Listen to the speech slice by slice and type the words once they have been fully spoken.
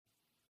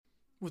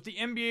With the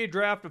NBA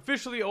draft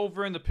officially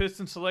over and the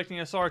Pistons selecting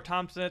Asar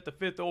Thompson at the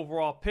 5th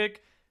overall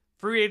pick,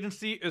 free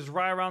agency is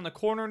right around the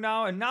corner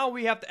now, and now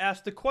we have to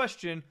ask the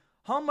question,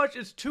 how much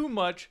is too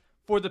much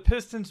for the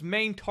Pistons'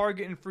 main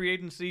target in free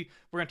agency?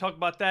 We're going to talk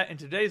about that in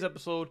today's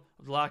episode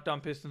of the Locked On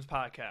Pistons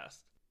podcast.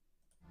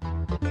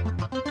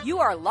 You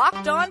are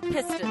Locked On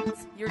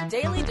Pistons, your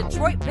daily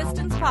Detroit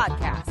Pistons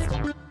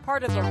podcast.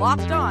 Part of the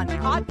Locked On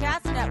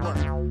Podcast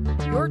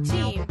Network, your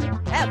team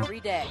every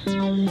day.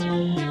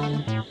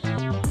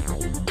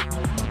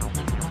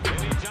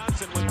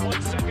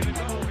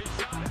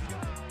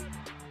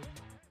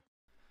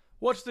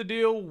 What's the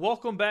deal?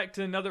 Welcome back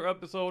to another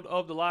episode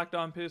of the Locked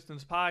On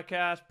Pistons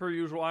podcast. Per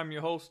usual, I'm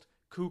your host,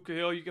 Kuka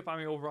Hill. You can find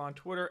me over on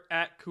Twitter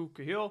at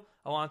Kuka Hill.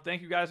 I want to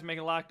thank you guys for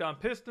making Locked On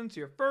Pistons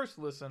your first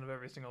listen of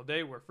every single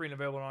day. We're free and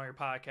available on all your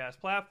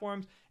podcast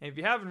platforms. And if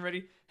you haven't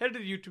already, head to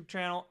the YouTube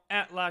channel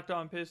at Locked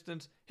On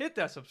Pistons. Hit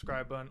that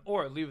subscribe button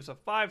or leave us a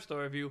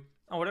 5-star review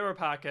on whatever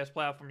podcast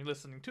platform you're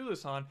listening to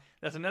this on.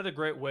 That's another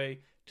great way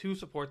to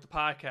support the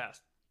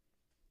podcast.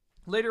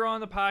 Later on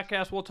in the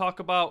podcast, we'll talk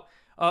about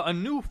a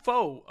new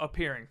foe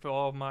appearing. For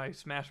all of my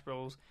Smash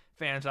Bros.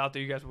 Fans out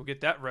there, you guys will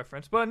get that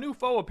reference. But a new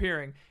foe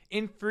appearing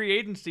in free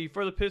agency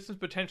for the Pistons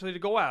potentially to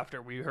go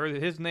after. We heard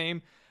his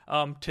name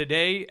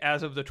today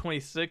as of the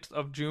 26th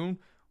of June.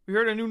 We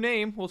heard a new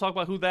name. We'll talk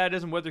about who that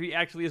is and whether he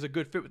actually is a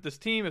good fit with this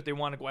team if they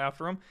want to go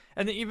after him.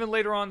 And then even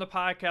later on in the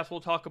podcast, we'll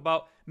talk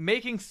about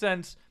making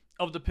sense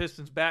of the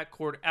Pistons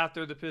backcourt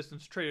after the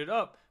Pistons traded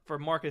up for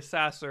Marcus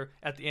Sasser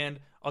at the end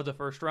of the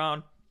first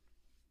round.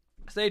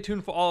 Stay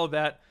tuned for all of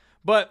that.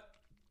 But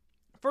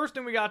first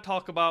thing we got to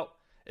talk about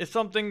is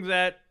something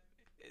that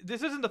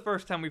this isn't the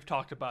first time we've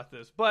talked about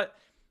this, but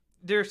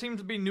there seems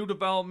to be new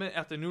development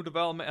after new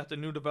development after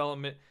new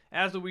development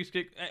as the weeks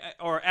get,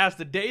 or as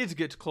the days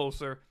get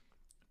closer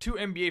to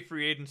NBA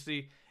free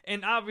agency.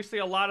 And obviously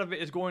a lot of it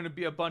is going to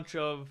be a bunch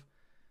of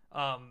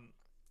not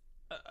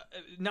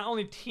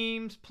only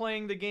teams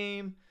playing the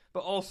game,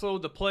 but also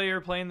the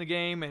player playing the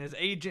game and his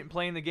agent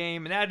playing the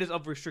game, and that is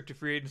of restricted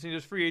free agency.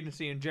 Just free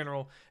agency in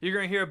general. You're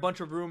going to hear a bunch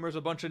of rumors,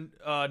 a bunch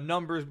of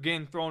numbers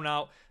getting thrown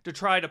out to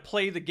try to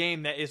play the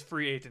game that is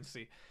free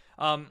agency.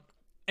 And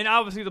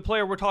obviously the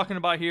player we're talking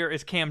about here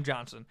is Cam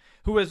Johnson,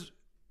 who has,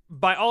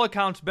 by all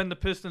accounts, been the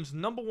Pistons'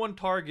 number one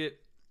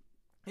target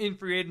in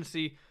free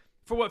agency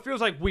for what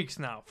feels like weeks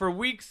now. For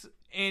weeks,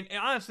 and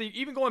honestly,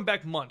 even going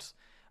back months,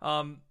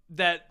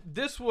 that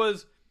this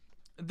was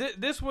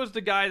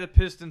the guy the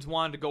Pistons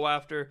wanted to go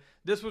after.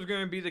 This was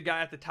going to be the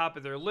guy at the top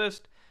of their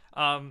list.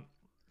 I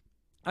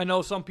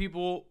know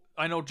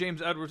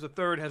James Edwards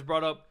III has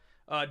brought up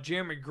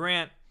Jeremy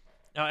Grant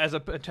as a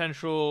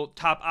potential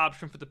top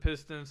option for the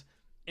Pistons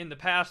in the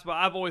past, but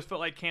I've always felt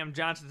like Cam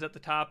Johnson's at the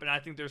top, and I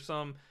think there's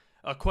some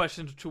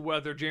questions to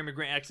whether Jeremy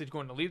Grant actually is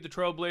going to leave the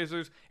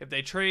Trailblazers. If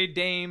they trade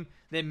Dame,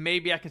 then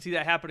maybe I can see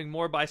that happening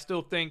more, but I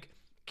still think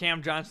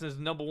Cam Johnson is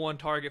the number one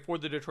target for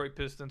the Detroit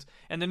Pistons.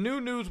 And the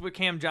new news with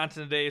Cam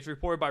Johnson today is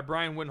reported by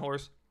Brian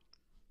Windhorst.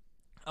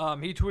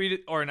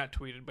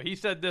 He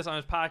said this on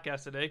his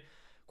podcast today.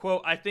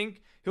 Quote, I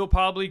think he'll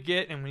probably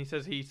get, and when he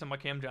says he's talking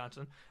about Cam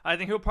Johnson, I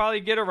think he'll probably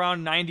get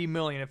around $90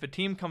 million. If a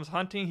team comes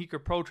hunting, he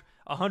could approach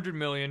 $100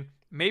 million.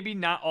 Maybe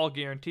not all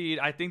guaranteed.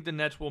 I think the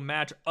Nets will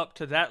match up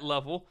to that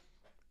level.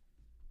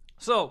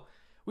 So,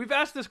 we've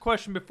asked this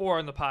question before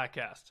on the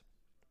podcast.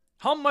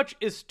 How much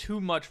is too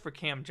much for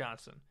Cam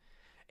Johnson?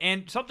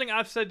 And something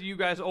I've said to you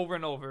guys over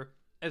and over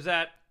is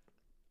that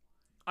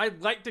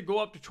I'd like to go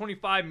up to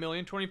 $25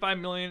 million. $25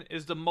 million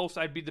is the most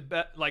I'd be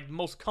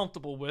most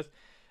comfortable with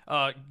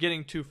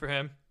getting to for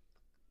him.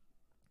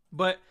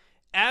 But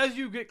as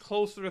you get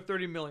closer to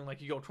 $30 million,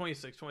 like you go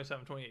 26,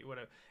 27, 28,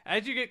 whatever.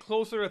 As you get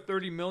closer to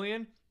 $30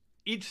 million,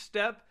 each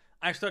step,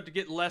 I start to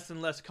get less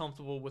and less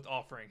comfortable with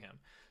offering him.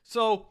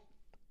 So,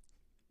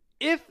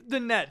 if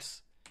the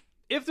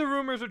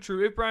rumors are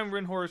true, if Brian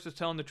Windhorst is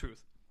telling the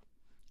truth,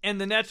 and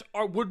the Nets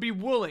would be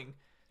willing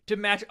to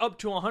match up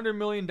to $100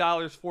 million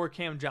for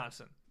Cam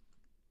Johnson,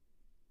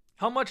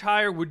 how much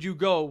higher would you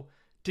go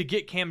to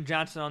get Cam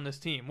Johnson on this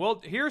team?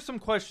 Well, here are some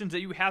questions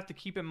that you have to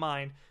keep in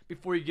mind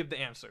before you give the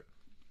answer.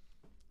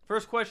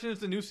 First question is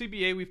the new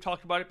CBA. We've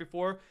talked about it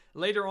before.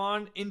 Later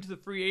on into the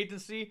free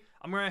agency,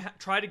 I'm going to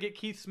try to get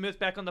Keith Smith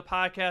back on the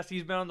podcast.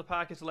 He's been on the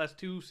podcast the last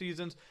 2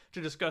 seasons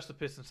to discuss the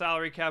Pistons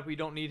salary cap. We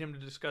don't need him to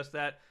discuss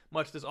that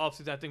much this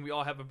offseason. I think we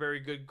all have a very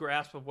good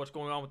grasp of what's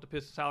going on with the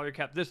Pistons salary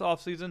cap this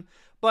offseason.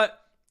 But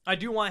I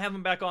do want to have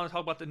him back on and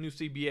talk about the new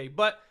CBA.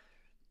 But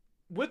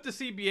with the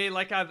CBA,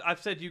 like I've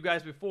said to you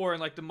guys before,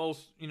 and like the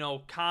most,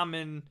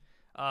 common,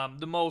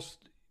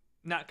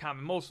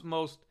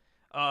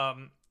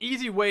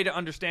 easy way to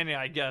understand it,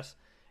 I guess,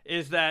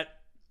 is that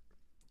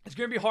it's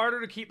going to be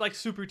harder to keep like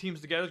super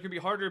teams together. It's going to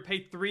be harder to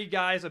pay 3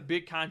 guys a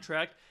big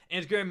contract, and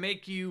it's going to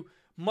make you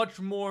much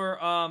more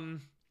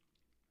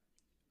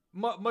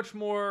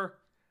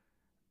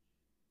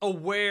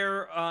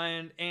aware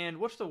and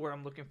what's the word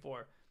I'm looking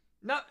for?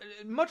 Not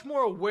much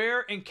more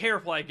aware and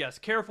careful, I guess.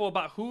 Careful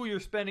about who you're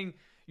spending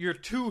your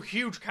 2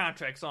 huge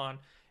contracts on.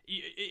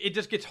 it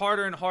just gets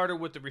harder and harder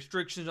with the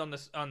restrictions on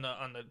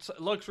the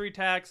luxury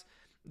tax,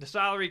 the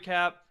salary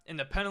cap, and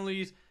the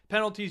penalties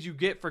you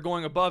get for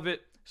going above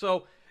it.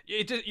 So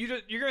you're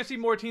going to see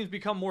more teams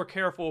become more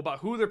careful about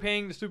who they're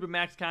paying the stupid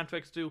max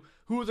contracts to,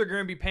 who they're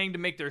going to be paying to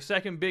make their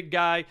second big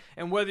guy,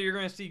 and whether you're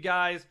going to see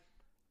guys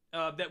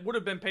that would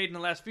have been paid in the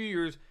last few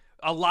years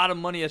a lot of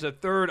money as a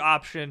third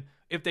option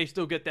if they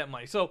still get that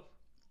money. So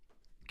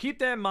keep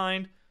that in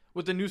mind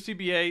with the new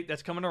CBA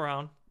that's coming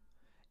around.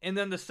 And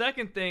then the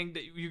second thing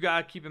that you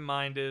got to keep in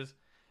mind is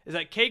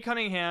that Cade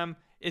Cunningham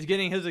is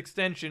getting his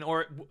extension,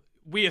 or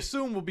we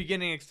assume will be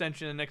getting an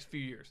extension in the next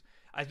few years.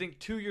 I think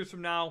 2 years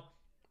from now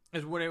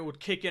is when it would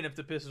kick in if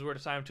the Pistons were to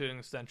sign him to an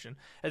extension.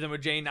 And then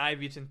with Jaden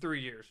Ivey, it's in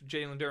 3 years.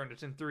 Jalen Duren,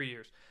 it's in 3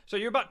 years. So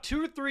you're about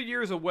 2 to 3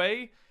 years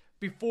away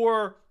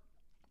before,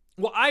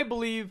 well, I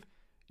believe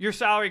your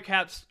salary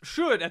caps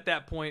should, at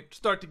that point,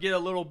 start to get a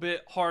little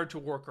bit hard to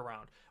work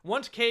around.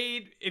 Once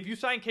Cade, if you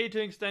sign Cade to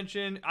an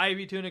extension,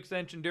 Ivy to an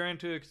extension, Duren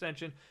to an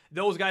extension,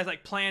 those guys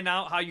like plan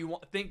out how you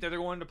think that they're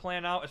going to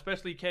plan out,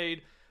 especially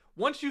Cade.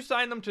 Once you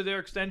sign them to their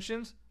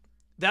extensions,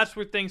 that's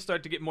where things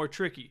start to get more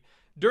tricky.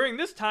 During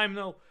this time,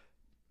 though,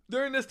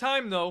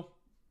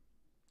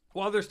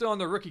 while they're still on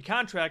their rookie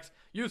contracts,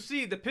 you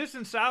see the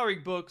Pistons salary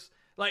books,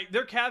 like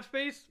their cap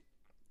space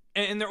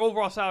and their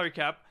overall salary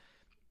cap,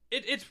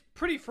 it's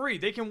pretty free.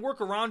 They can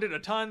work around it a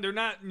ton. They're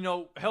not,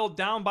 held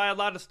down by a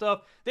lot of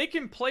stuff. They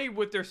can play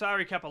with their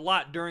salary cap a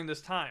lot during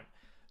this time.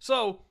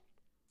 So,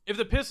 if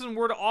the Pistons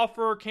were to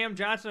offer Cam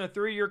Johnson a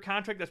 3-year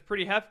contract that's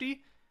pretty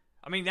hefty,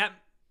 I mean, that,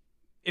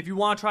 if you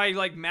want to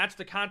try match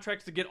the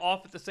contracts to get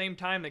off at the same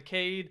time that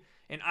Cade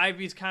and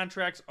Ivy's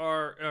contracts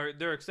or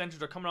their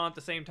extensions are coming on at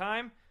the same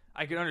time,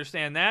 I can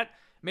understand that.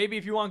 Maybe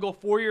if you want to go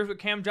 4 years with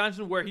Cam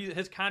Johnson, where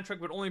his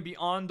contract would only be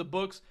on the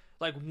books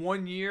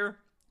 1 year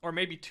or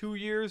maybe 2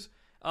 years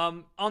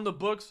on the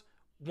books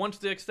once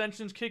the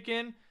extensions kick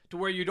in, to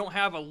where you don't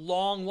have a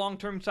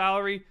long-term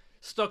salary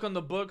stuck on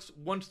the books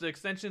once the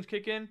extensions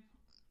kick in.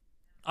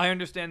 I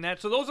understand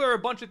that. So those are a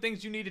bunch of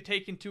things you need to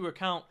take into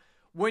account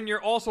when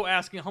you're also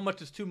asking how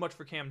much is too much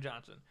for Cam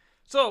Johnson.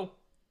 So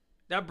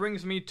that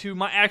brings me to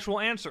my actual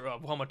answer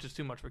of how much is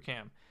too much for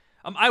Cam.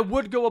 I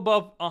would go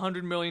above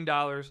 $100 million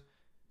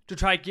to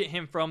try to get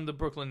him from the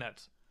Brooklyn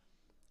Nets.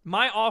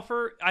 My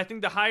offer, I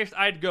think the highest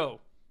I'd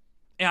go,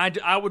 and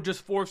I would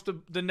just force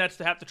the Nets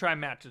to have to try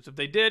and match this. If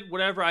they did,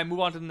 whatever, I move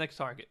on to the next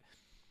target.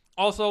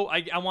 Also,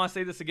 I want to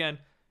say this again.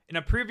 In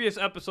a previous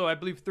episode, I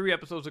believe 3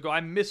 episodes ago, I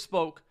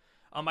misspoke.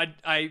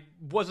 I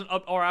wasn't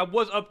up, or I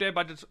was up there,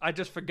 but I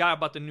just forgot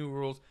about the new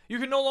rules. You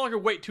can no longer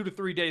wait 2 to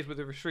 3 days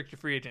with a restricted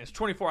free agent. It's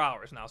 24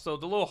 hours now. So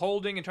the little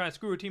holding and trying to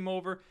screw a team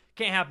over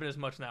can't happen as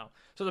much now.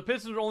 So the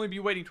Pistons would only be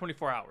waiting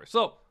 24 hours.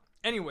 So,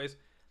 anyways,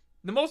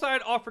 the most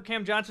I'd offer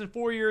Cam Johnson,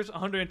 4 years,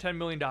 $110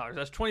 million.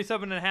 That's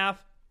 $27.5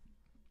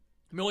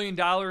 million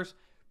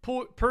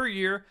per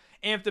year.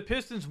 And if the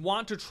Pistons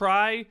want to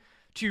try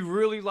to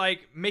really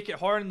make it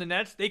hard in the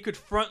Nets, they could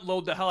front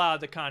load the hell out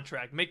of the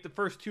contract. Make the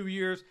first 2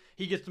 years,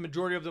 he gets the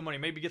majority of the money.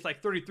 Maybe gets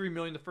 $33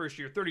 million the first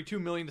year,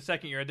 $32 million the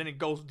second year, and then it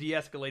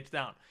de-escalates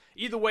down.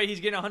 Either way, he's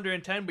getting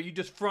 110, but you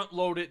just front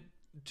load it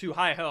to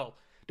high hell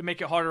to make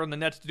it harder on the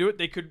Nets to do it.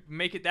 They could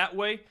make it that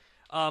way.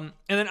 And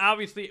then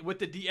obviously with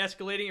the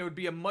de-escalating, it would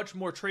be a much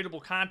more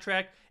tradable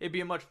contract. It'd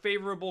be a much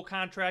favorable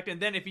contract. And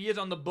then if he is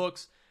on the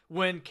books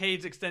when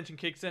Cade's extension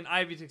kicks in,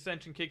 Ivy's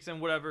extension kicks in,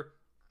 whatever,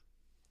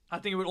 I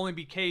think it would only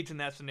be Cade's in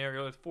that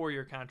scenario. It's a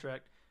 4-year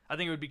contract. I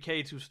think it would be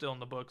Cade's who's still in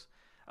the books.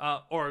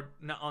 Or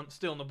not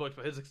still in the books,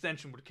 but his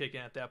extension would kick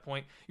in at that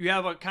point. You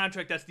have a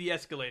contract that's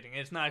de-escalating, and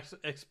it's not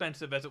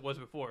expensive as it was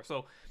before.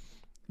 So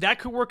that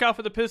could work out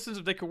for the Pistons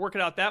if they could work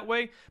it out that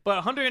way.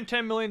 But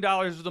 $110 million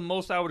is the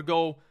most I would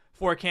go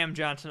for Cam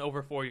Johnson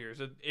over 4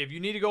 years. If you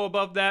need to go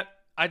above that,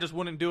 I just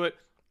wouldn't do it.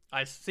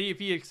 I see if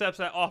he accepts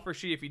that offer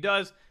sheet. If he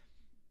does,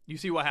 you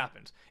see what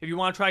happens. If you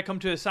want to try to come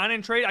to a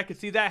sign-and trade, I could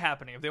see that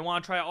happening. If they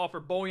want to try to offer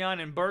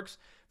Bojan and Burks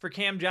for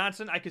Cam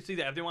Johnson, I could see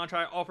that. If they want to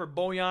try to offer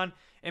Bojan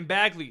and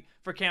Bagley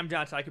for Cam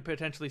Johnson, I could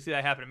potentially see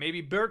that happening.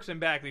 Maybe Burks and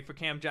Bagley for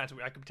Cam Johnson,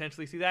 I could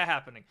potentially see that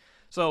happening.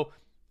 So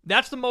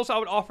that's the most I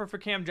would offer for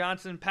Cam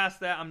Johnson. Past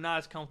that, I'm not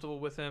as comfortable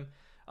with him.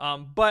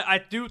 But I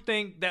do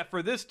think that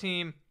for this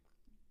team,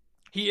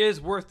 he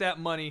is worth that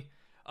money.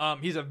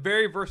 He's a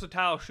very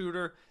versatile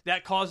shooter.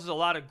 That causes a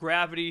lot of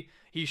gravity.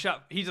 He's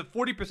a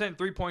 40%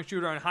 three-point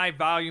shooter on high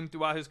volume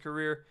throughout his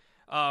career.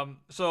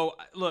 So,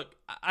 look,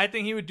 I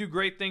think he would do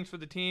great things for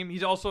the team.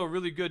 He's also a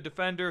really good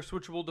defender,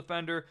 switchable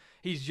defender.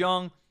 He's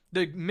young.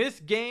 The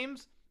missed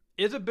games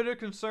is a bit of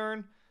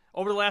concern.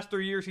 Over the last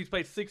 3 years, he's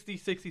played 60,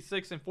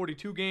 66, and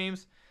 42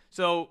 games.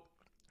 So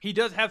he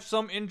does have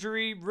some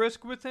injury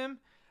risk with him.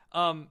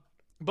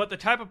 But the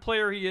type of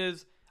player he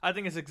is, I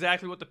think is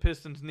exactly what the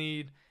Pistons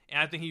need. And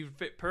I think he would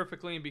fit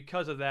perfectly. And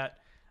because of that,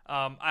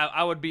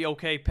 I would be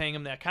okay paying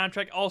him that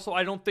contract. Also,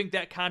 I don't think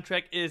that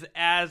contract is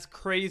as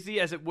crazy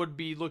as it would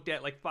be looked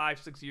at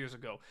 5-6 years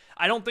ago.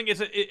 I don't think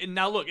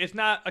now look, it's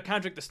not a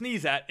contract to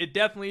sneeze at. It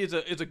definitely is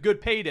a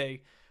good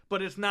payday,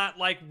 but it's not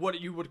like what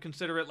you would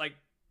consider it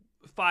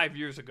 5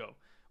 years ago,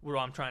 what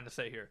I'm trying to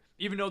say here.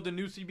 Even though the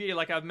new CBA,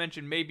 like I've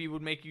mentioned, maybe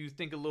would make you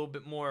think a little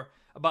bit more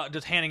about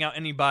just handing out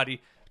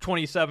anybody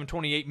 $27,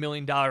 $28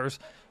 million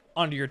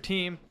onto your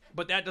team.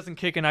 But that doesn't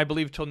kick in, I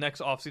believe, until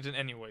next offseason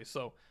anyway.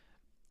 So,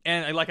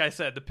 and like I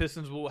said, the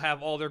Pistons will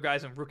have all their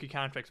guys in rookie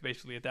contracts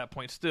basically at that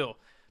point still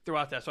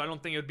throughout that. So I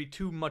don't think it would be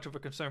too much of a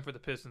concern for the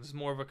Pistons. It's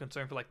more of a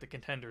concern for like the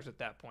contenders at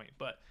that point.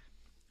 But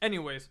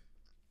anyways,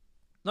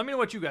 let me know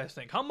what you guys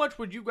think. How much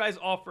would you guys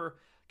offer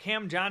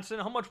Cam Johnson?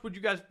 How much would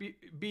you guys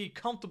be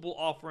comfortable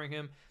offering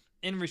him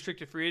in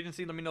restricted free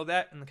agency? Let me know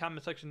that in the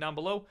comment section down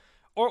below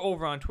or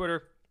over on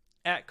Twitter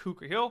at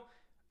Cougar Hill.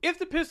 If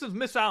the Pistons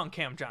miss out on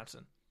Cam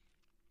Johnson,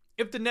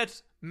 if the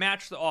Nets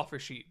match the offer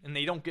sheet and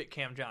they don't get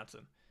Cam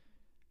Johnson,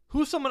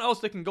 who's someone else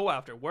they can go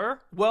after?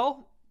 Where?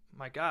 Well,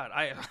 my God,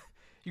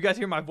 you guys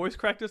hear my voice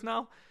crack this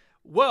now?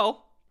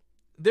 Well,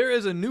 there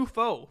is a new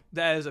foe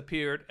that has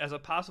appeared as a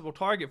possible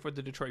target for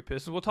the Detroit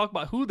Pistons. We'll talk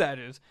about who that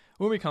is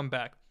when we come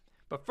back.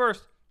 But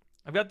first,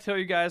 I've got to tell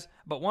you guys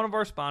about one of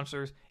our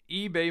sponsors,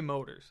 eBay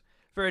Motors.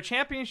 For a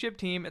championship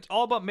team, it's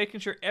all about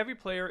making sure every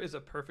player is a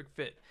perfect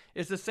fit.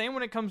 It's the same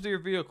when it comes to your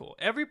vehicle.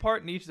 Every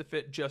part needs to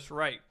fit just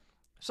right.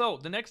 So,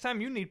 the next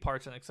time you need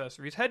parts and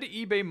accessories, head to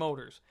eBay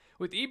Motors.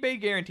 With eBay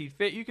Guaranteed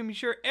Fit, you can be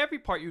sure every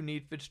part you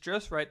need fits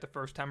just right the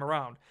first time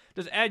around.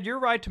 Just add your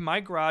ride to My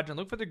Garage and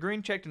look for the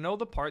green check to know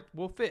the part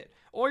will fit,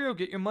 or you'll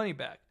get your money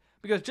back.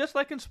 Because just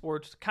like in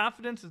sports,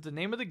 confidence is the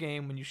name of the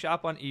game when you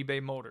shop on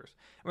eBay Motors.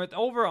 And with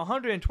over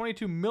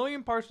 122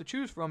 million parts to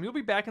choose from, you'll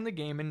be back in the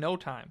game in no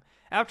time.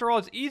 After all,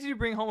 it's easy to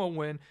bring home a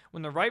win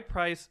when the right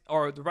price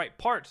or the right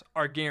parts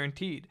are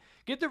guaranteed.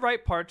 Get the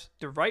right parts,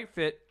 the right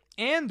fit,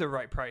 and the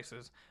right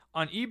prices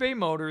on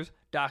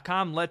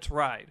ebaymotors.com. Let's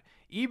ride.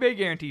 eBay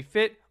Guaranteed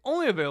Fit,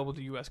 only available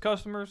to U.S.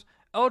 customers.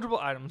 Eligible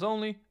items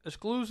only.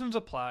 Exclusions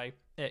apply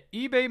at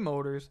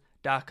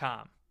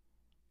ebaymotors.com.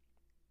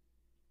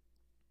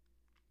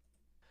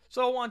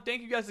 So I want to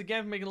thank you guys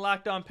again for making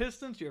Locked On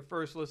Pistons your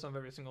first listen of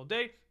every single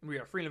day. We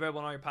are free and available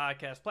on all your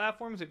podcast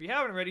platforms. If you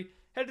haven't already,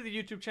 head to the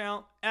YouTube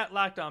channel at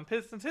Locked On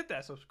Pistons, hit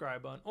that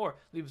subscribe button, or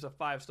leave us a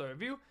 5-star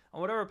review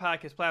on whatever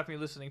podcast platform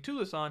you're listening to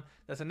this on.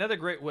 That's another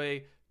great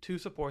way to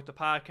support the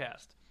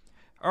podcast.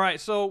 All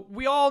right, so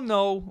we all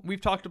know, we've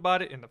talked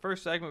about it in the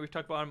first segment, we've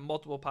talked about it in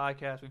multiple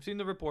podcasts, we've seen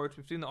the reports,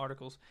 we've seen the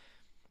articles.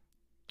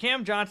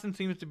 Cam Johnson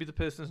seems to be the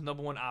Pistons'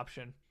 number one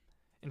option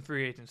in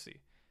free agency.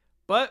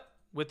 But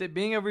with it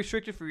being a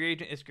restricted free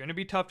agent, it's going to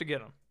be tough to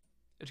get him.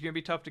 It's going to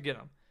be tough to get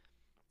him.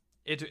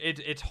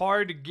 It's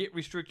hard to get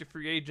restricted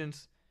free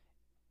agents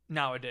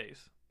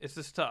nowadays. It's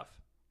just tough.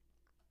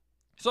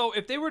 So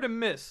if they were to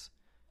miss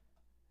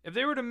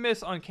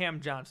on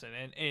Cam Johnson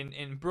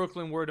and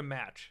Brooklyn were to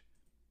match,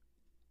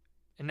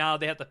 and now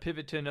they have to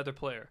pivot to another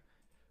player,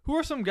 who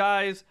are some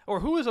guys,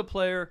 or who is a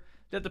player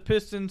that the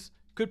Pistons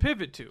could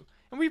pivot to?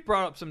 And we've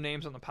brought up some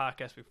names on the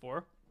podcast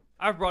before.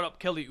 I've brought up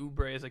Kelly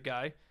Oubre as a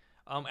guy.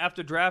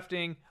 After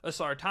drafting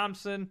Asar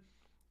Thompson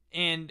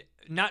and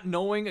not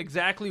knowing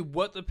exactly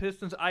what the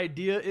Pistons'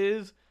 idea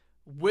is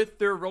with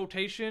their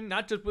rotation,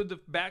 not just with the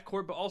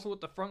backcourt, but also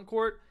with the front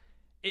court,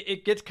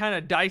 it gets kind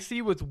of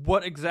dicey with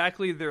what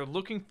exactly they're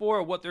looking for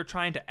or what they're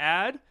trying to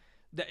add.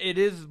 It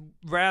is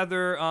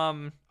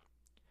rather,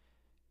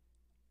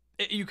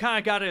 you kind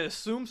of got to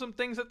assume some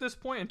things at this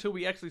point until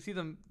we actually see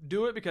them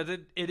do it, because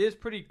it is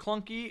pretty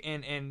clunky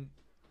and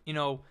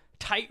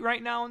tight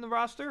right now in the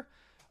roster.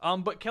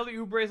 But Kelly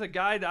Oubre is a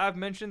guy that I've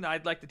mentioned that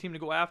I'd like the team to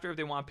go after if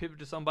they want to pivot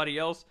to somebody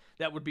else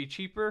that would be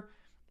cheaper.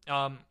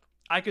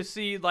 I could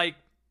see, like,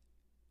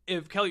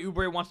 if Kelly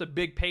Oubre wants a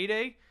big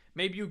payday,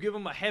 maybe you give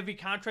him a heavy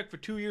contract for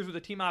 2 years with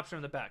a team option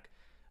in the back.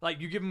 Like,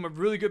 you give him a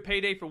really good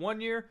payday for 1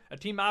 year, a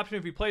team option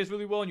if he plays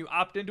really well and you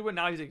opt into it.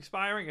 Now he's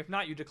expiring. If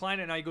not, you decline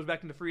it, and now he goes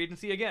back into free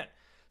agency again.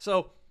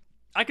 So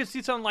I could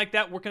see something like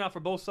that working out for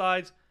both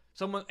sides.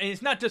 And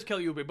it's not just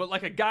Kelly Oubre, but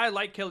like a guy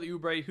like Kelly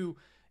Oubre who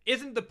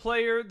isn't the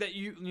player that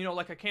you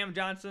like a Cam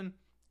Johnson,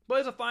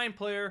 but is a fine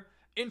player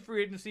in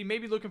free agency,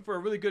 maybe looking for a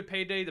really good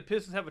payday. The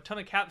Pistons have a ton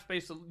of cap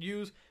space to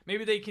use.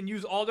 Maybe they can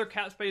use all their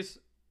cap space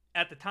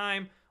at the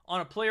time on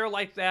a player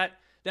like that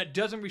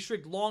doesn't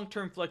restrict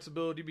long-term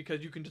flexibility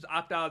because you can just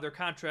opt out of their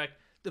contract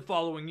the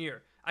following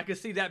year. I could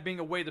see that being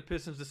a way the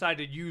Pistons decide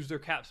to use their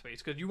cap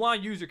space, because you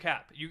want to use your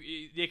cap.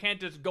 They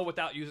can't just go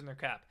without using their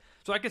cap.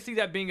 So I could see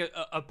that being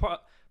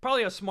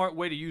probably a smart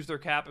way to use their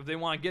cap if they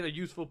want to get a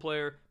useful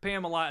player, pay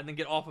him a lot, and then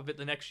get off of it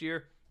the next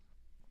year.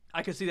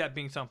 I could see that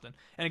being something.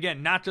 And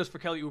again, not just for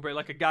Kelly Oubre,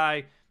 like a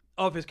guy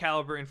of his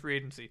caliber in free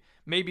agency.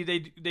 Maybe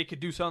they could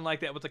do something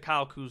like that with a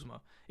Kyle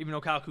Kuzma, even though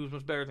Kyle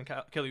Kuzma's better than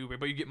Kelly Oubre,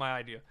 but you get my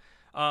idea.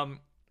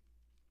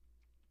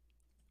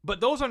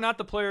 But those are not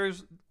the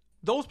players.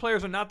 Those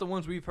players are not the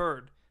ones we've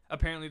heard.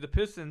 Apparently, the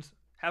Pistons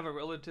have a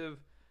relative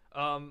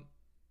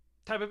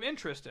type of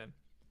interest in.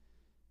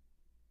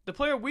 The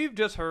player we've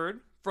just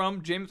heard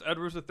from James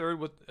Edwards III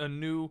with a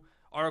new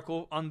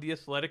article on The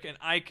Athletic, and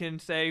I can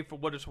say, for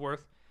what it's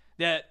worth,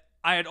 that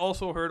I had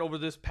also heard over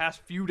this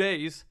past few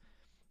days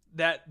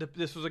that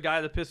this was a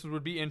guy the Pistons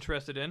would be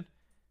interested in.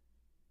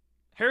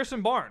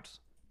 Harrison Barnes,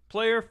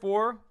 player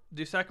for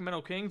the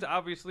Sacramento Kings,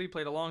 obviously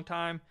played a long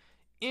time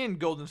in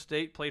Golden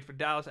State, played for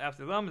Dallas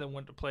after them, and then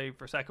went to play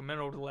for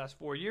Sacramento over the last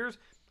 4 years.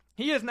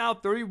 He is now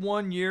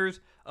 31 years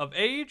of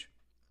age,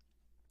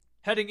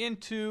 heading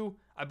into,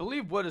 I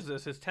believe, what is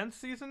this, his 10th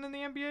season in the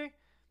NBA?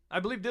 I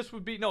believe this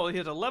would be, no,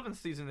 his 11th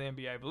season in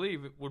the NBA, I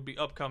believe it would be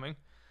upcoming.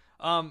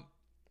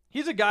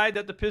 He's a guy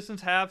that the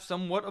Pistons have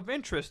somewhat of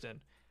interest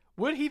in.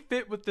 Would he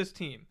fit with this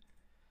team?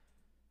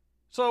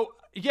 So,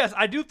 yes,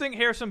 I do think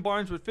Harrison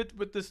Barnes would fit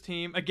with this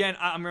team. Again,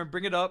 I'm going to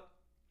bring it up.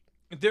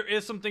 There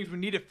is some things we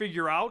need to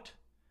figure out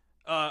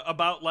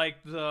about,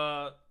 like,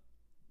 the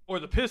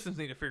Pistons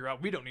need to figure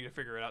out. We don't need to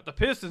figure it out. The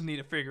Pistons need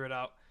to figure it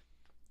out.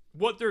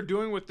 What they're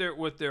doing with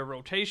their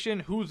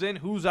rotation, who's in,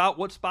 who's out,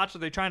 what spots are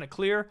they trying to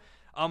clear.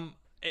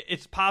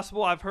 It's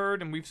possible, I've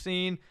heard, and we've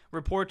seen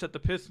reports that the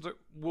Pistons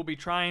will be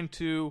trying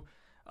to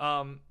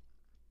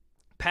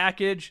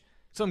package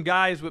some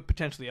guys with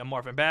potentially a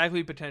Marvin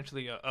Bagley,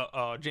 potentially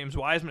a James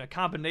Wiseman, a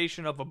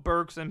combination of a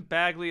Burks and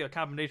Bagley, a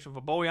combination of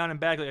a Bojan and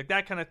Bagley, like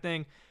that kind of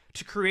thing,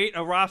 to create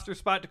a roster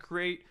spot, to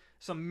create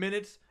some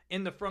minutes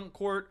in the front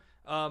court.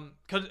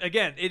 Because,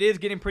 again, it is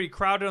getting pretty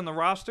crowded on the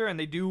roster, and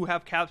they do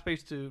have cap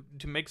space to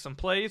make some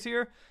plays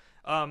here.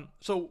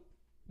 So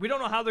we don't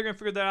know how they're going to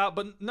figure that out,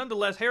 but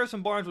nonetheless,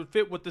 Harrison Barnes would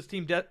fit what this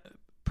team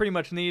pretty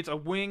much needs, a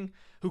wing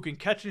who can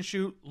catch and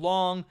shoot,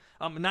 long,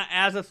 not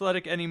as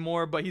athletic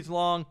anymore, but he's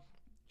long,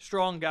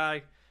 strong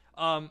guy.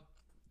 So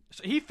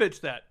he fits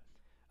that.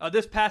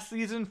 This past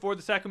season for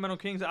the Sacramento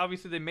Kings,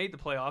 obviously they made the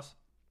playoffs.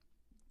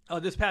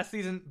 This past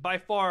season, by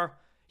far,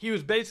 he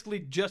was basically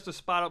just a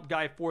spot-up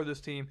guy for this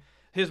team.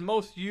 His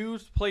most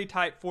used play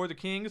type for the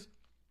Kings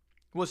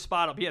was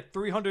spot-up. He had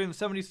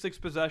 376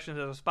 possessions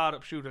as a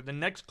spot-up shooter. The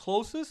next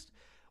closest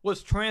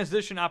was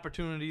transition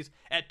opportunities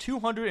at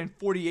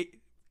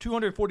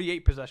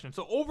 248 possessions.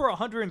 So over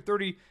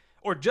 130,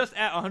 or just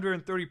at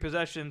 130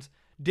 possessions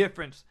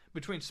difference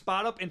between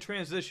spot-up and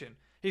transition.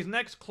 His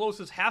next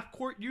closest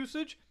half-court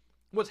usage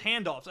was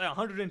handoffs at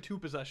 102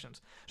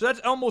 possessions. So that's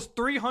almost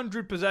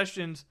 300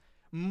 possessions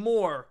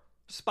more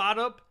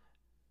spot-up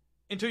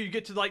until you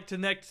get to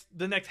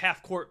the next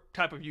half-court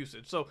type of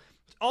usage. So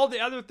all the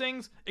other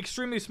things,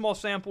 extremely small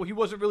sample. He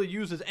wasn't really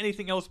used as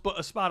anything else but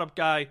a spot-up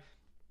guy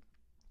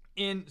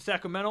in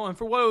Sacramento. And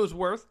for what it was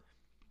worth,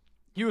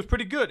 he was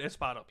pretty good at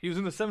spot-up. He was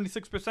in the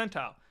 76th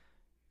percentile.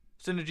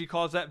 Synergy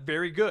calls that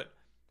very good.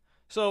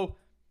 So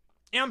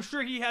I'm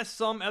sure he has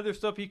some other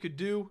stuff he could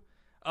do.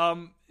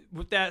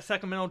 With that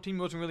Sacramento team,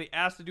 he wasn't really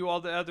asked to do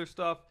all the other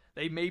stuff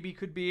they maybe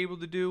could be able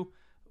to do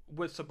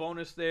with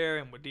Sabonis there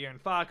and with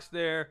De'Aaron Fox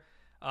there.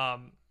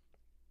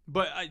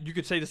 But you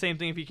could say the same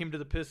thing if he came to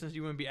the Pistons.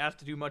 You wouldn't be asked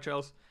to do much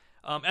else.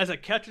 As a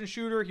catch and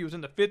shooter, he was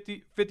in the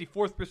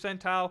 54th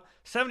percentile,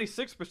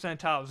 76th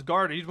percentile as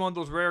guard. He's one of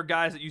those rare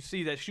guys that you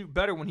see that shoot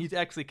better when he's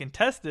actually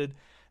contested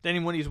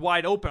than when he's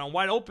wide open. On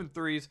wide open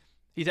threes,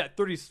 he's at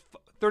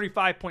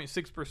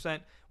 35.6%.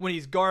 When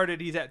he's guarded,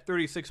 he's at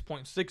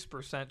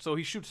 36.6%. So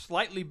he shoots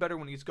slightly better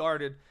when he's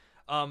guarded,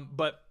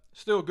 but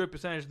still a good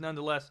percentage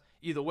nonetheless,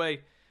 either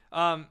way.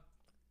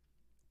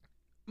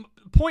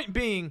 Point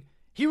being,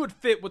 he would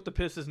fit what the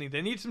Pistons need.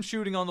 They need some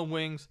shooting on the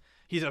wings.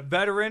 He's a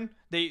veteran.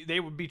 They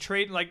would be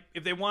trading, like,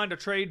 if they wanted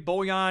to trade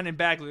Bojan and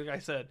Bagley, like I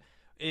said,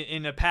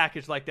 in a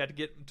package like that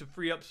to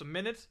free up some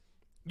minutes,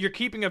 you're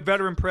keeping a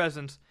veteran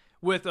presence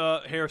with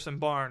Harrison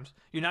Barnes.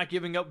 You're not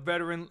giving up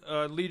veteran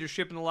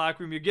leadership in the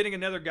locker room. You're getting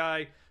another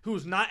guy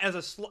who's not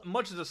as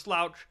much as a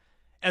slouch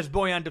as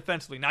Bojan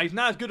defensively. Now, he's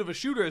not as good of a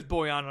shooter as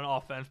Bojan on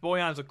offense.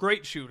 Bojan's a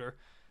great shooter.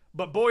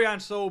 But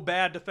Bojan's so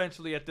bad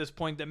defensively at this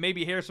point that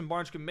maybe Harrison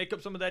Barnes can make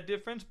up some of that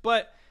difference.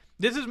 But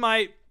this is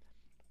my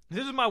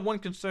one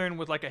concern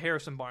with, like, a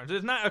Harrison Barnes.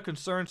 It's not a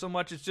concern so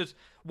much. It's just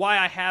why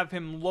I have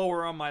him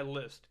lower on my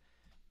list.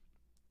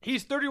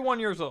 He's 31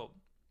 years old.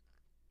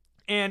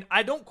 And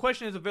I don't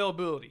question his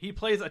availability. He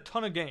plays a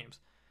ton of games.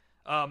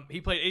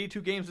 He played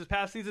 82 games this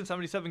past season,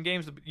 77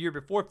 games the year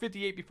before,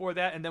 58 before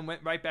that, and then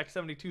went right back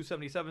 72,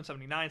 77,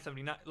 79,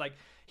 79. Like,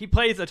 he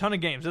plays a ton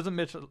of games.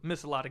 Doesn't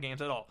miss a lot of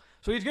games at all.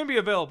 So he's going to be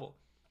available.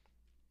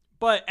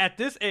 But at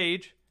this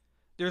age,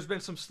 there's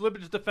been some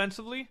slippage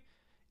defensively.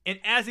 And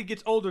as he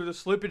gets older, the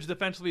slippage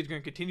defensively is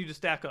going to continue to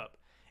stack up.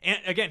 And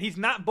again, he's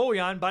not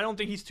Bojan, but I don't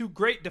think he's too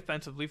great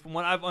defensively from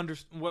what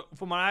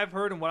I've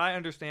heard and what I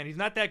understand. He's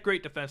not that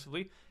great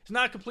defensively. He's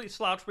not a complete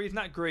slouch, but he's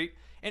not great.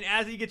 And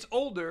as he gets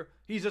older,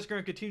 he's just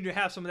going to continue to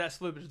have some of that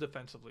slippage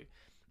defensively.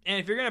 And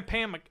if you're going to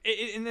pay him,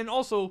 and then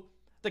also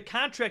the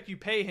contract you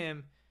pay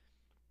him,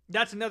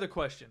 that's another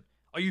question.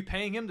 Are you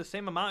paying him the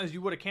same amount as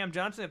you would a Cam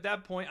Johnson? At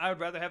that point, I would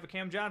rather have a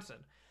Cam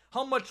Johnson.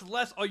 How much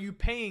less are you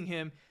paying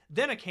him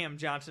than a Cam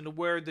Johnson to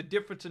where the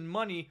difference in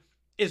money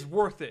is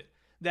worth it?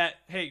 That,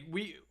 hey,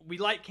 we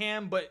like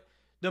Cam, but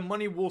the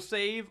money we'll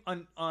save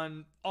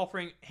on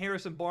offering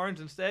Harrison Barnes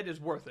instead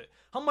is worth it.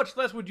 How much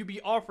less would you be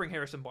offering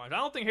Harrison Barnes? I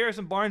don't think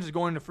Harrison Barnes is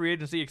going to free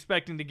agency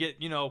expecting to get,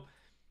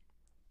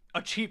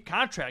 a cheap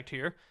contract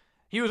here.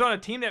 He was on a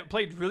team that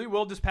played really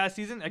well this past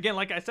season. Again,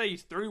 like I say,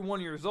 he's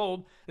 31 years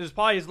old. This is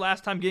probably his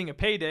last time getting a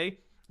payday.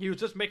 He was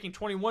just making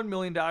 $21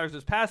 million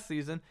this past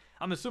season.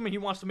 I'm assuming he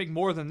wants to make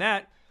more than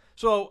that.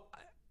 So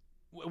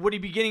would he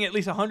be getting at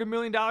least a $100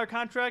 million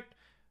contract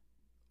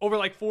over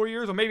like 4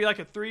 years, or maybe like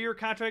a 3-year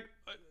contract?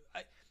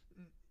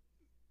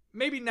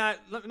 Maybe not.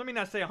 Let me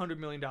not say $100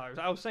 million.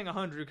 I was saying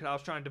 100 because I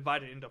was trying to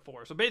divide it into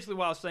 4. So basically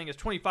what I was saying is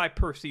 25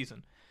 per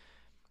season.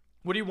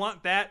 Would he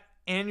want that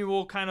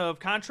annual kind of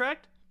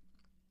contract?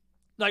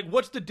 Like,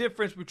 what's the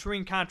difference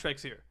between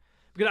contracts here?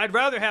 Because I'd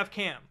rather have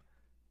Cam.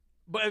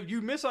 But if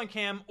you miss on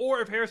Cam,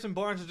 or if Harrison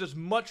Barnes is just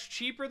much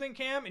cheaper than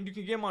Cam and you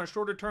can get him on a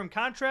shorter term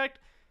contract,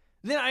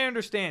 then I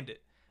understand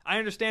it. I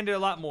understand it a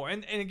lot more.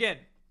 And again,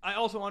 I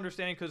also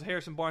understand because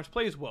Harrison Barnes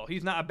plays well.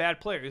 He's not a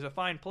bad player. He's a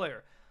fine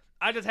player.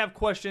 I just have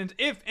questions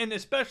and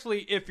especially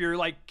if you're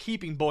like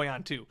keeping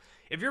Bojan too.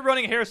 If you're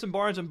running Harrison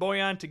Barnes and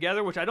Bojan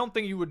together, which I don't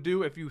think you would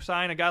do if you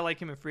sign a guy like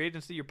him in free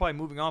agency, you're probably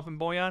moving on from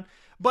Bojan.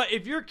 But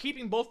if you're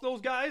keeping both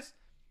those guys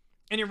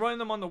and you're running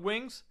them on the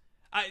wings,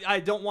 I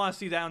don't want to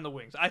see that on the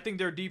wings. I think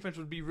their defense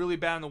would be really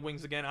bad on the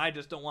wings again. I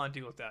just don't want to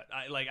deal with that.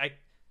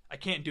 I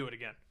can't do it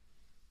again.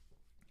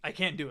 I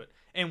can't do it.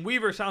 And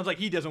Weaver sounds like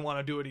he doesn't want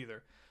to do it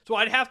either. So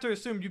I'd have to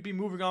assume you'd be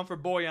moving on for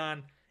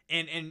Bojan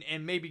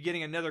and maybe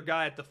getting another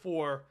guy at the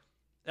 4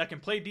 that can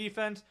play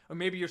defense, or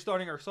maybe you're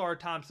starting Ausar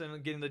Thompson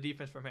and getting the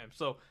defense from him.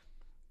 So,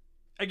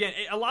 again,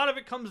 a lot of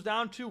it comes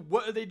down to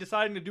what are they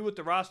deciding to do with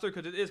the roster,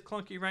 because it is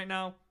clunky right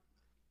now.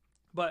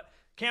 But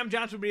Cam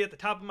Johnson would be at the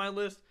top of my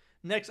list.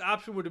 Next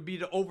option would be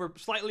to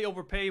slightly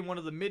overpay one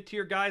of the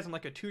mid-tier guys on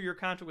like a 2-year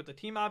contract with the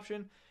team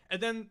option.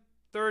 And then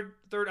third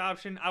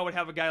option, I would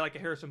have a guy like a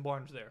Harrison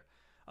Barnes there.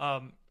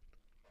 And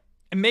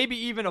maybe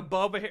even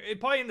above,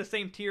 probably in the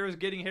same tier as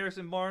getting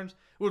Harrison Barnes,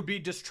 would be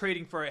just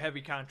trading for a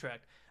heavy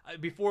contract.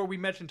 Before we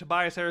mentioned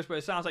Tobias Harris, but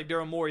it sounds like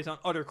Daryl Morey's on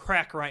utter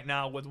crack right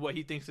now with what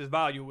he thinks his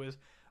value is.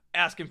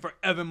 Asking for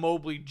Evan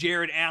Mobley,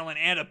 Jared Allen,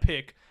 and a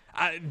pick.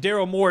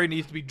 Daryl Morey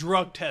needs to be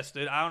drug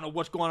tested. I don't know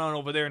what's going on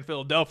over there in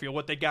Philadelphia,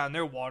 what they got in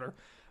their water.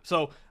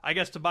 So I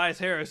guess Tobias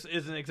Harris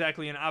isn't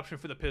exactly an option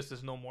for the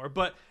Pistons no more.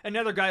 But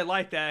another guy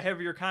like that, a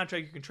heavier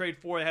contract you can trade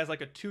for, that has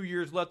like a 2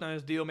 years left on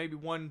his deal, maybe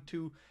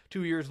 2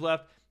 years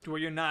left, to where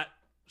you're not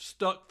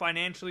stuck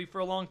financially for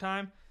a long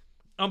time.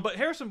 But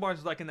Harrison Barnes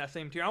is like in that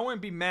same tier. I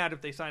wouldn't be mad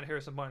if they signed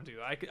Harrison Barnes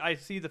either. I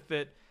see the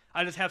fit.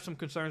 I just have some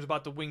concerns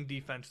about the wing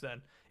defense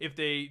then. If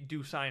they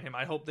do sign him,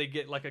 I hope they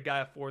get like a guy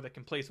at 4 that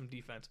can play some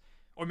defense.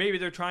 Or maybe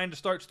they're trying to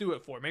start Stu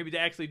at 4. Maybe they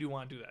actually do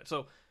want to do that.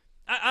 So,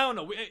 I don't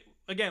know.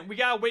 We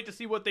got to wait to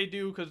see what they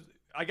do, because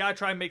I got to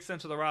try and make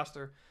sense of the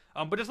roster.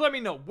 But just let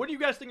me know. What do you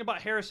guys think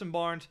about Harrison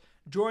Barnes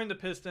joining the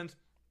Pistons?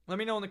 Let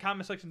me know in the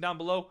comment section down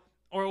below,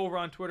 or over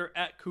on Twitter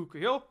at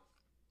 @KukaHill.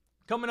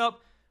 Coming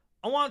up,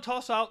 I want to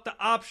toss out the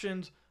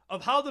options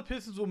of how the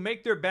Pistons will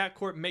make their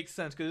backcourt make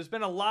sense, because there's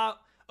been a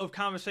lot of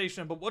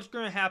conversation about what's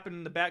going to happen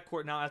in the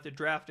backcourt now after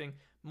drafting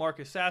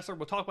Marcus Sasser.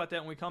 We'll talk about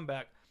that when we come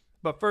back.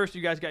 But first,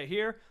 you guys got to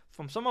hear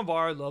from some of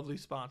our lovely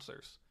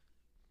sponsors.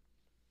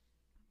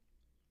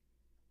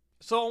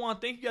 So I want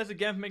to thank you guys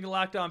again for making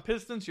Locked On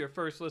Pistons your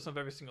first listen of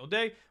every single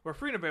day. We're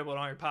free and available on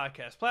all your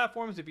podcast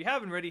platforms. If you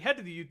haven't already, head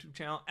to the YouTube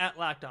channel at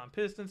Locked On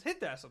Pistons, hit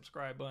that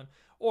subscribe button,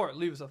 or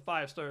leave us a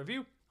 5-star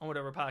review on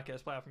whatever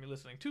podcast platform you're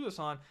listening to this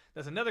on.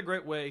 That's another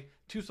great way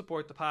to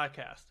support the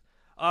podcast.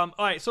 All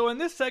right, so in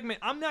this segment,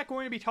 I'm not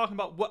going to be talking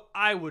about what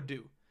I would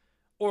do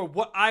or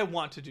what I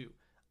want to do.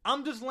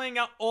 I'm just laying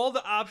out all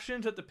the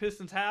options that the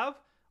Pistons have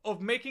of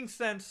making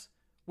sense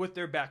with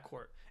their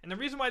backcourt. And the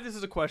reason why this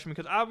is a question,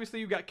 because obviously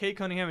you've got Kate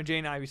Cunningham and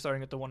Jaden Ivey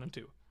starting at the 1 and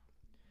 2.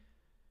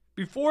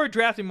 Before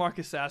drafting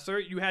Marcus Sasser,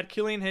 you had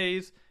Killian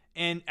Hayes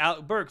and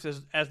Alec Burks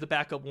as the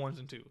backup 1s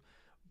and 2.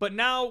 But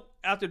now,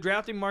 after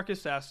drafting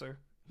Marcus Sasser,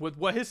 with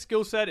what his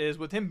skill set is,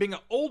 with him being an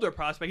older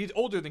prospect, he's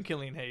older than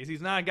Killian Hayes.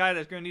 He's not a guy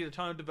that's going to need a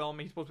ton of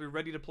development. He's supposed to be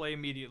ready to play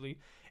immediately.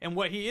 And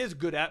what he is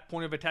good at,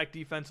 point of attack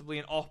defensively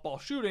and off-ball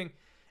shooting,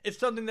 it's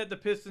something that the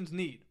Pistons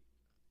need.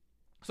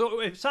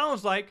 So it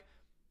sounds like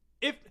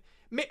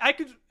I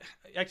could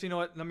actually, you know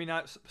what? Let me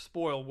not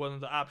spoil one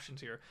of the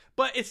options here.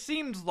 But it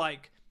seems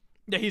like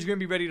that he's going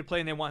to be ready to play,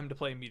 and they want him to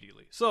play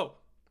immediately. So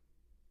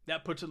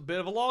that puts a bit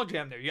of a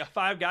logjam there. You got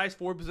 5 guys,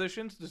 4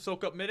 positions to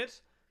soak up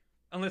minutes,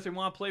 unless they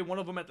want to play one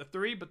of them at the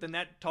 3. But then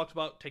that talks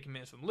about taking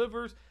minutes from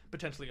Livers,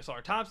 potentially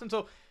Ausar Thompson.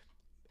 So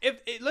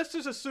let's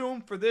just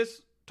assume for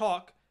this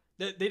talk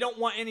that they don't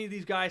want any of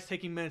these guys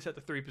taking minutes at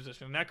the 3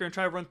 position. They're not going to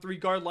try to run 3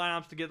 guard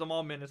lineups to get them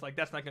all minutes. Like,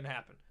 that's not going to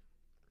happen.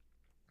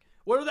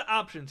 What are the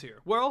options here?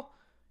 Well,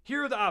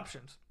 here are the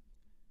options.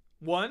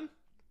 1,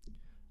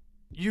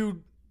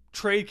 you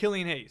trade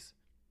Killian Hayes.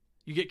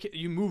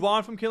 You move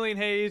on from Killian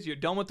Hayes. You're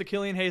done with the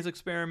Killian Hayes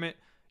experiment.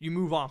 You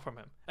move on from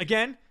him.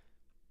 Again,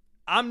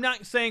 I'm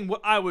not saying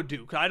what I would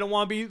do, because I don't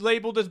want to be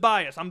labeled as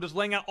biased. I'm just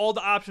laying out all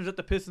the options that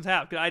the Pistons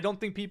have, because I don't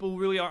think people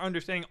really are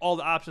understanding all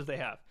the options they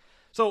have.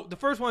 So the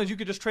first one is you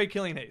could just trade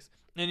Killian Hayes,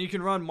 and you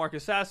can run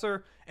Marcus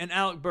Sasser and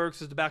Alec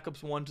Burks as the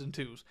backups 1s and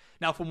 2s.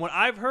 Now, from what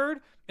I've heard,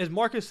 is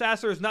Marcus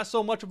Sasser is not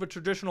so much of a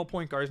traditional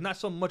point guard. He's not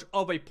so much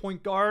of a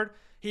point guard.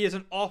 He is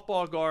an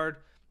off-ball guard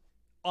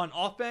on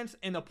offense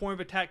and a point of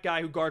attack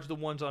guy who guards the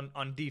 1s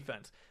on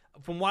defense.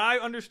 From what I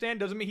understand,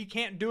 doesn't mean he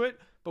can't do it,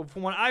 but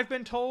from what I've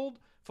been told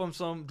from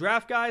some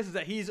draft guys is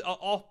that he's an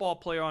off-ball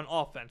player on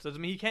offense.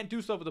 Doesn't mean he can't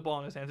do stuff with the ball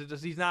in his hands. It's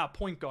just he's not a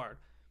point guard.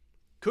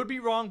 Could be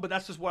wrong, but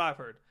that's just what I've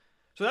heard.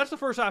 So that's the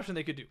first option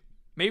they could do.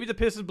 Maybe the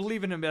Pistons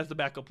believe in him as the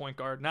backup point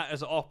guard, not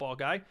as an off-ball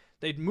guy.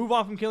 They'd move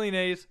on from Killian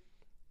Hayes.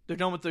 They're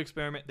done with the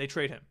experiment. They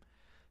trade him.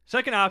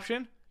 Second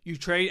option, you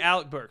trade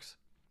Alec Burks.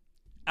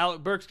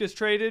 Alec Burks gets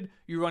traded.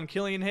 You run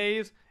Killian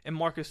Hayes and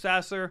Marcus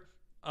Sasser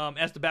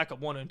as the backup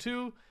 1 and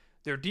 2.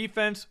 Their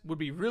defense would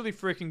be really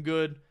freaking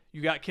good.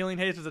 You got Killian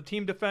Hayes as a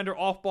team defender,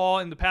 off-ball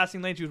in the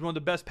passing lanes. He was one of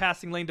the best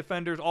passing lane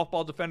defenders,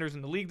 off-ball defenders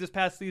in the league this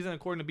past season,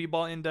 according to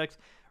B-Ball Index.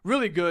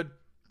 Really good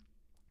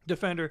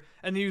defender.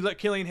 And then you let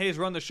Killian Hayes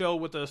run the show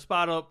with a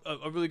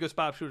really good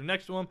spot-up shooter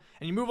next to him.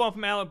 And you move on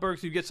from Alec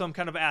Burks, you get some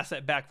kind of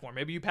asset back for him.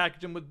 Maybe you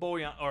package him with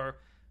Bojan,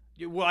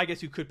 well, I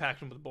guess you could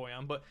package him with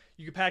Bojan, but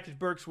you could package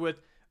Burks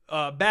with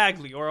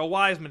Bagley or a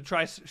Wiseman to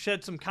try to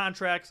shed some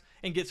contracts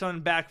and get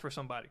something back for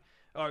somebody,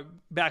 or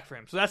back for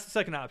him. So that's the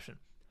second option.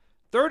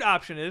 Third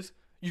option is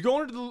you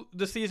go into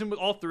the season with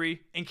all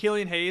three and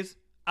Killian Hayes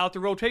out the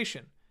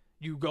rotation.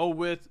 You go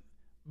with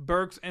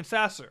Burks and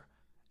Sasser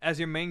as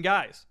your main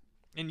guys.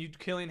 And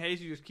Killian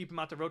Hayes, you just keep him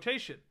out the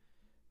rotation.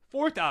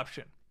 Fourth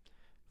option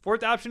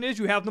is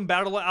you have them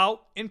battle it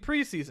out in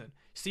preseason.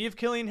 See if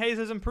Killian Hayes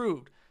has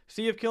improved.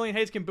 See if Killian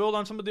Hayes can build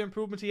on some of the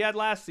improvements he had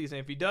last season.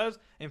 If he does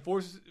and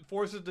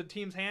forces the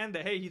team's hand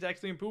that, hey, he's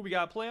actually improved, we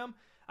got to play him,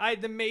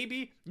 then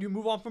maybe you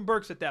move on from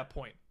Burks at that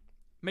point.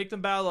 Make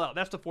them battle out.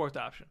 That's the fourth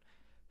option.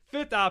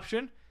 Fifth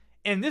option,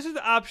 and this is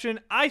the option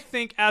I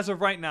think as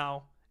of right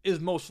now is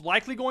most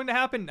likely going to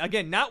happen.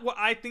 Again, not what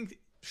I think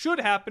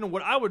should happen and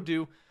what I would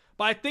do,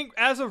 but I think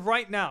as of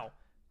right now,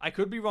 I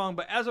could be wrong,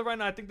 but as of right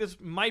now, I think this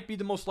might be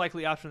the most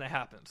likely option that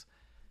happens.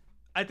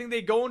 I think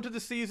they go into the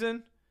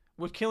season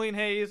with Killian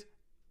Hayes,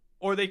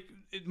 or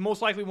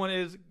most likely one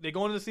is they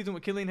go into the season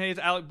with Killian Hayes,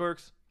 Alec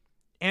Burks,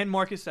 and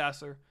Marcus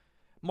Sasser.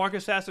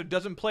 Marcus Sasser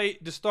doesn't play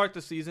to start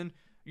the season.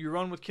 You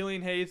run with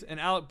Killian Hayes and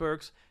Alec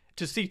Burks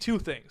to see two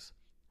things.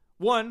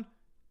 One,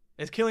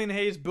 is Killian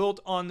Hayes built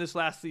on this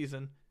last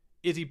season?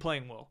 Is he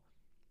playing well?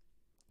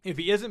 If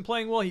he isn't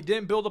playing well, he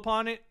didn't build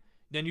upon it,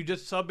 then you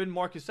just sub in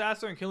Marcus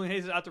Sasser and Killian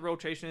Hayes is out the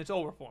rotation. It's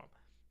over for him.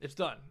 It's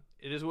done.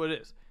 It is what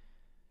it is.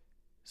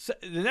 So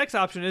the next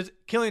option is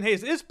Killian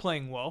Hayes is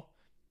playing well.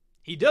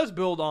 He does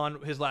build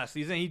on his last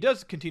season. He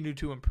does continue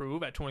to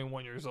improve at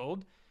 21 years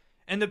old.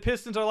 And the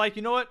Pistons are like,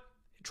 you know what?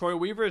 Troy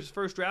Weaver is his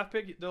first draft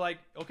pick. They're like,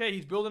 okay,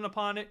 he's building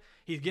upon it.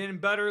 He's getting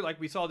better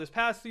like we saw this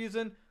past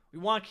season. We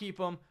want to keep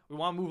him. We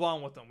want to move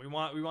on with him. We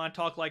want to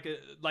talk like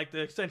the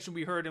extension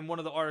we heard in one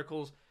of the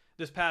articles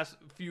this past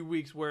few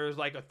weeks where it was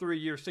like a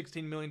 3-year,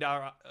 $16 million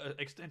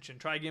extension.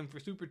 Try again for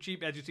super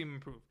cheap as you see him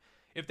improve.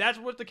 If that's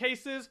what the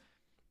case is,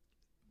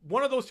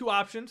 one of those two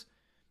options,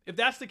 if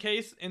that's the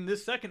case in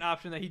this second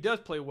option that he does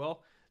play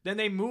well, then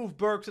they move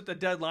Burks at the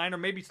deadline or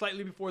maybe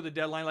slightly before the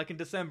deadline, like in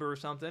December or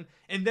something,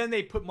 and then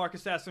they put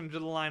Marcus Sasser into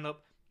the lineup,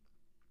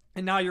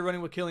 and now you're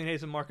running with Killian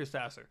Hayes and Marcus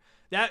Sasser.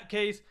 That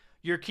case,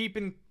 you're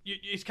keeping,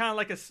 it's kind of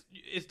like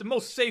it's the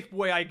most safe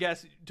way, I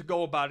guess, to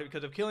go about it,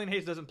 because if Killian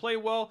Hayes doesn't play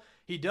well,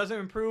 he doesn't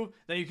improve,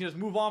 then you can just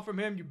move on from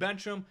him, you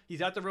bench him,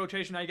 he's out the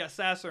rotation, now you got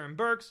Sasser and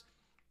Burks.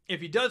 If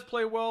he does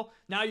play well,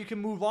 now you can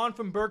move on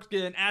from Burks,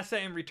 get an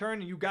asset in return,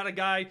 and you got a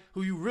guy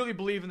who you really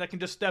believe in that can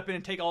just step in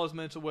and take all his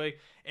minutes away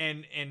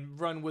and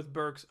run with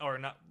Burks, or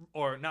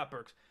not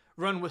Burks,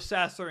 run with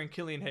Sasser and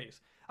Killian Hayes.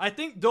 I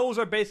think those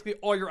are basically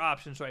all your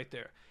options right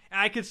there.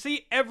 And I could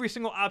see every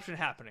single option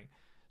happening.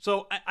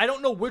 So I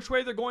don't know which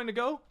way they're going to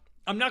go.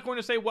 I'm not going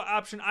to say what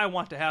option I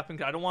want to happen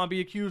because I don't want to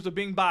be accused of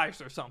being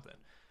biased or something.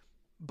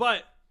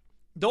 But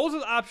those are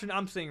the options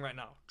I'm seeing right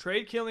now.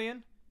 Trade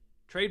Killian.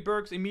 Trade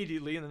Burks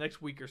immediately in the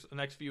next week or the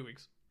next few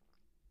weeks.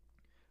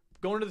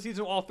 Go into the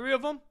season with all three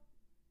of them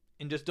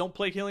and just don't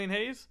play Killian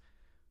Hayes.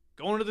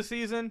 Go into the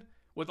season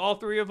with all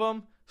three of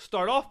them.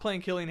 Start off playing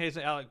Killian Hayes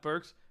and Alec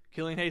Burks.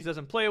 Killian Hayes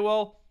doesn't play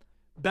well.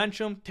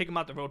 Bench him. Take him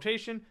out the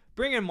rotation.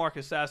 Bring in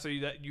Marcus Sasser.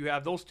 That you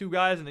have those two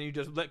guys, and then you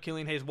just let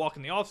Killian Hayes walk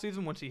in the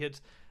offseason once he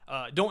hits.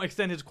 Don't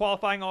extend his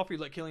qualifying offer. You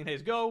let Killian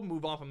Hayes go.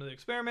 Move on from the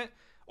experiment.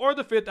 Or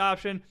the fifth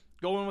option.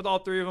 Go in with all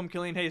three of them.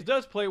 Killian Hayes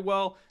does play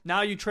well.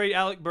 Now you trade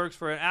Alec Burks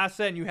for an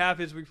asset, and you have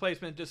his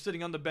replacement just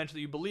sitting on the bench that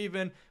you believe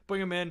in.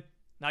 Bring him in.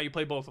 Now you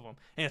play both of them.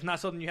 And it's not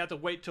something you have to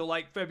wait till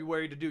like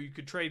February to do. You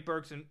could trade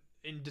Burks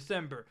in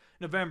December,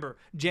 November,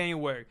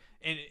 January,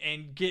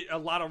 and get a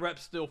lot of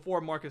reps still for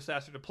Marcus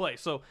Sasser to play.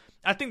 So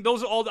I think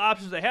those are all the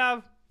options they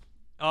have.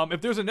 If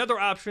there's another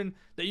option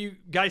that you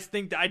guys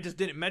think that I just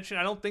didn't mention,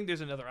 I don't think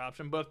there's another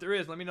option. But if there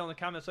is, let me know in the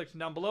comment section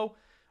down below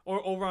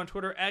or over on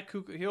Twitter at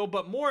Kuka Hill.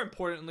 But more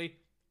importantly,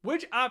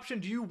 which option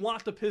do you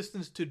want the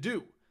Pistons to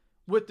do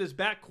with this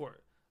backcourt?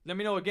 Let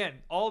me know again,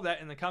 all of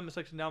that in the comment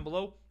section down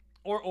below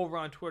or over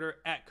on Twitter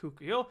at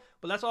Kuka Hill.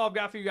 But that's all I've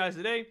got for you guys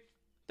today.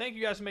 Thank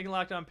you guys for making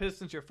Locked On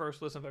Pistons your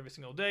first listen of every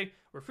single day.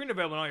 We're free and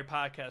available on all your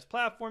podcast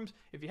platforms.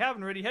 If you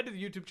haven't already, head to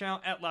the YouTube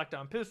channel at Locked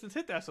On Pistons.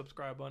 Hit that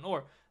subscribe button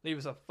or leave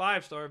us a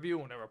 5-star review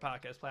on whatever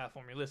podcast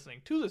platform you're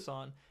listening to this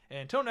on.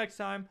 And until next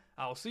time,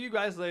 I will see you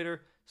guys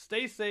later.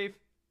 Stay safe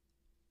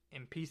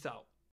and peace out.